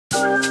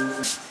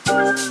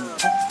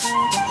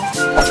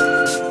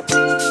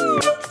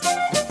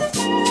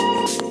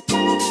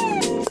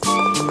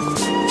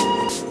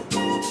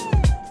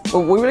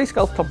Well, we released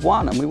Golf Club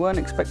 1 and we weren't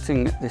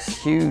expecting this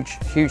huge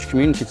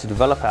community to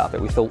develop out of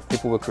it. We thought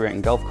people were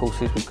creating golf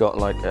courses. We've got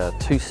like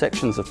two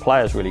sections of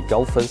players really,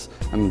 golfers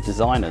and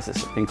designers.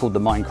 It's been called the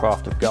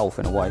Minecraft of golf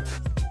in a way.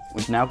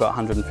 We've now got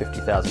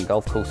 150,000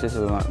 golf courses,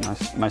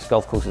 most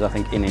golf courses I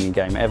think in any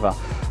game ever.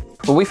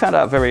 But we found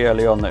out very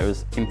early on that it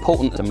was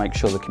important to make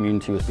sure the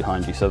community was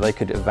behind you so they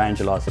could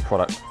evangelise the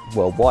product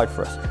worldwide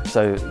for us.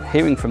 So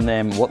hearing from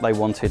them what they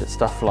wanted,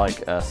 stuff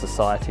like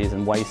societies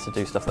and ways to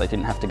do stuff they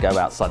didn't have to go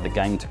outside the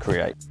game to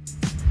create.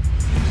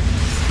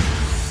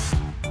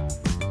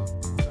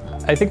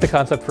 I think the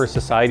concept for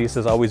societies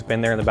has always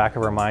been there in the back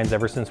of our minds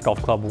ever since Golf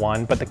Club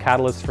 1, but the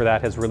catalyst for that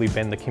has really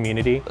been the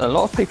community. A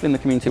lot of people in the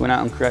community went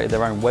out and created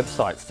their own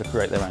websites to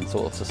create their own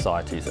sort of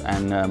societies,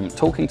 and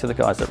talking to the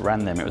guys that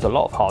ran them, it was a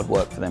lot of hard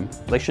work for them.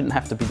 They shouldn't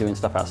have to be doing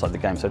stuff outside the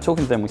game. So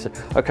talking to them, we said,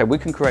 okay, we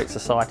can create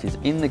societies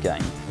in the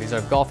game. These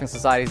are golfing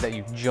societies that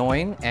you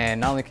join,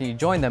 and not only can you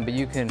join them, but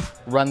you can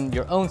run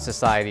your own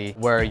society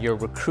where you're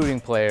recruiting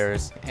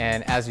players,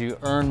 and as you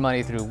earn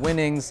money through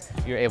winnings,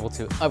 you're able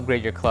to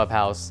upgrade your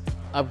clubhouse,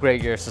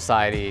 upgrade your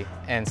society,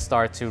 and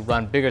start to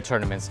run bigger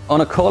tournaments.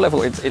 On a core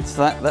level, it's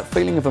that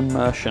feeling of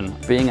immersion,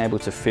 being able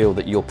to feel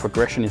that your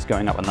progression is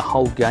going up and the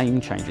whole game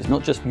changes,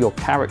 not just your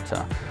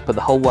character, but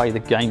the whole way the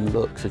game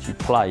looks as you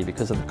play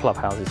because of the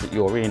clubhouses that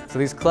you're in. So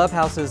these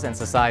clubhouses and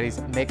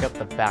societies make up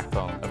the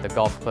backbone of the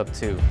Golf Club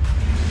 2.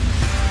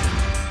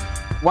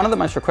 One of the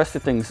most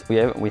requested things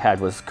we had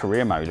was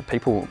career mode.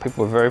 People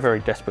were very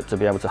desperate to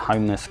be able to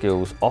hone their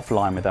skills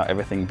offline without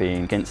everything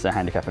being against their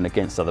handicap and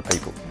against other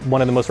people.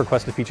 One of the most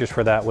requested features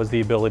for that was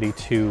the ability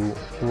to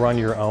run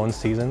your own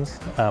seasons.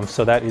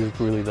 So that is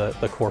really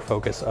the core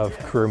focus of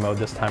career mode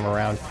this time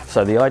around.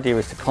 So the idea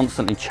is to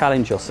constantly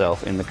challenge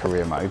yourself in the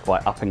career mode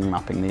by upping and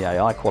upping the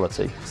AI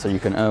quality so you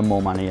can earn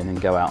more money and then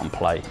go out and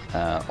play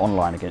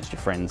online against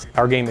your friends.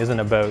 Our game isn't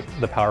about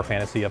the power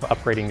fantasy of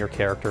upgrading your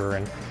character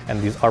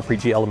and these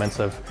RPG elements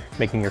of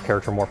making your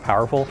character more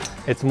powerful.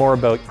 It's more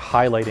about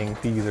highlighting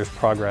the user's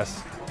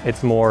progress.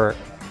 It's more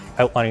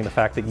outlining the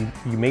fact that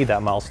you made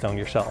that milestone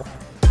yourself.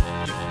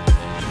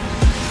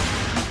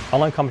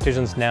 Online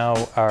competitions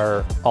now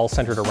are all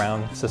centered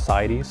around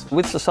societies.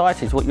 With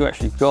societies, what you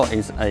actually got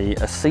is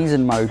a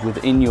season mode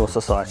within your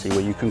society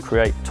where you can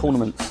create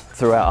tournaments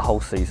throughout a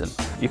whole season.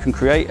 You can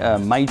create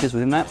majors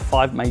within that,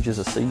 5 majors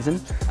a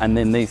season, and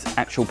then these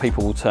actual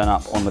people will turn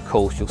up on the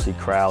course. You'll see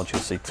crowds,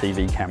 you'll see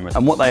TV cameras.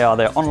 And what they are,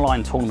 they're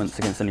online tournaments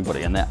against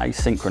anybody, and they're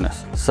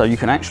asynchronous. So you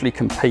can actually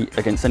compete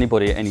against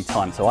anybody at any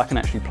time. So I can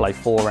actually play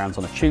 4 rounds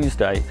on a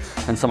Tuesday,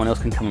 and someone else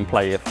can come and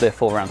play if they're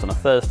 4 rounds on a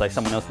Thursday.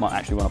 Someone else might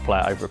actually want to play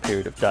it over a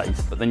period of days.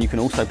 But then you can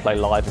also play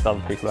live with other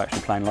people who are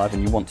actually playing live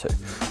and you want to.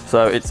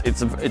 So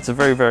it's a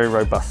very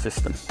robust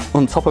system.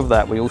 On top of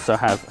that, we also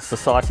have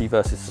society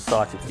versus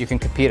society. You can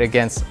compete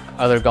against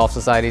other golf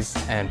societies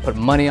and put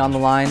money on the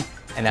line,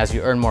 and as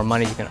you earn more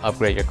money, you can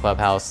upgrade your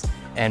clubhouse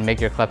and make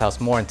your clubhouse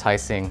more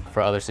enticing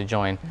for others to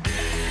join.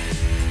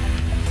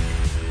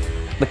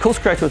 The course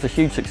creator was a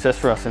huge success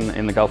for us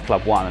in the Golf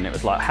Club 1, and it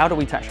was like, how do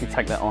we actually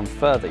take that on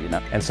further, you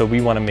know? And so we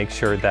want to make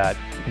sure that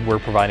we're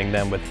providing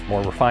them with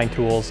more refined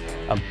tools,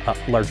 a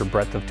larger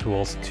breadth of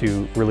tools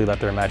to really let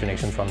their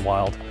imaginations run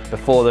wild.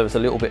 Before there was a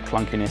little bit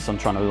clunkiness on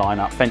trying to line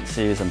up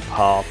fences and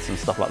paths and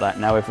stuff like that.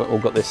 Now we've all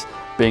got this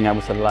being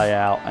able to lay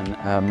out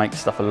and make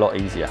stuff a lot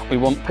easier. We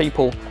want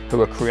people who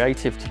are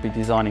creative to be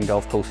designing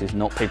golf courses,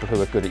 not people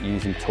who are good at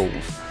using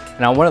tools.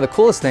 Now, one of the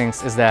coolest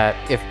things is that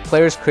if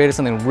players created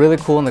something really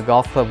cool in the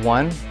Golf Club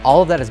 1,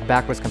 all of that is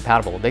backwards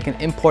compatible. They can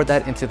import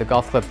that into the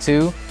Golf Club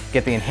 2,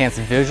 get the enhanced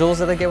visuals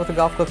that they get with the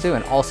Golf Club 2,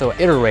 and also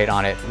iterate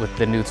on it with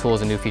the new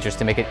tools and new features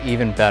to make it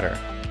even better.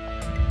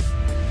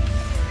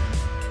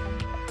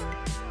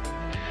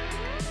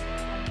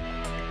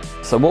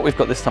 So what we've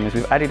got this time is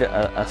we've added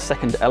a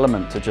second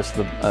element to just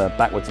the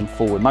backwards and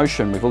forward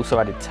motion. We've also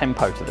added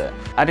tempo to that.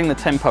 Adding the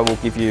tempo will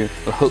give you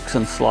the hooks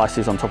and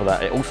slices on top of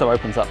that. It also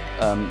opens up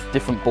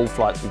different ball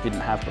flights we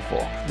didn't have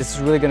before. This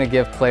is really going to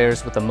give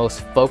players with the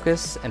most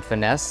focus and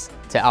finesse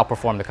to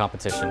outperform the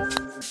competition.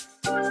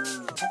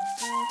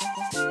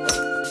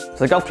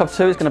 So the Golf Club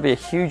 2 is going to be a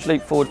huge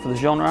leap forward for the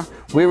genre.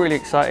 We're really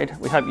excited.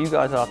 We hope you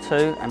guys are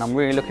too, and I'm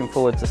really looking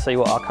forward to see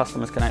what our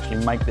customers can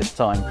actually make this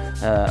time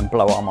and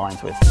blow our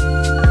minds with.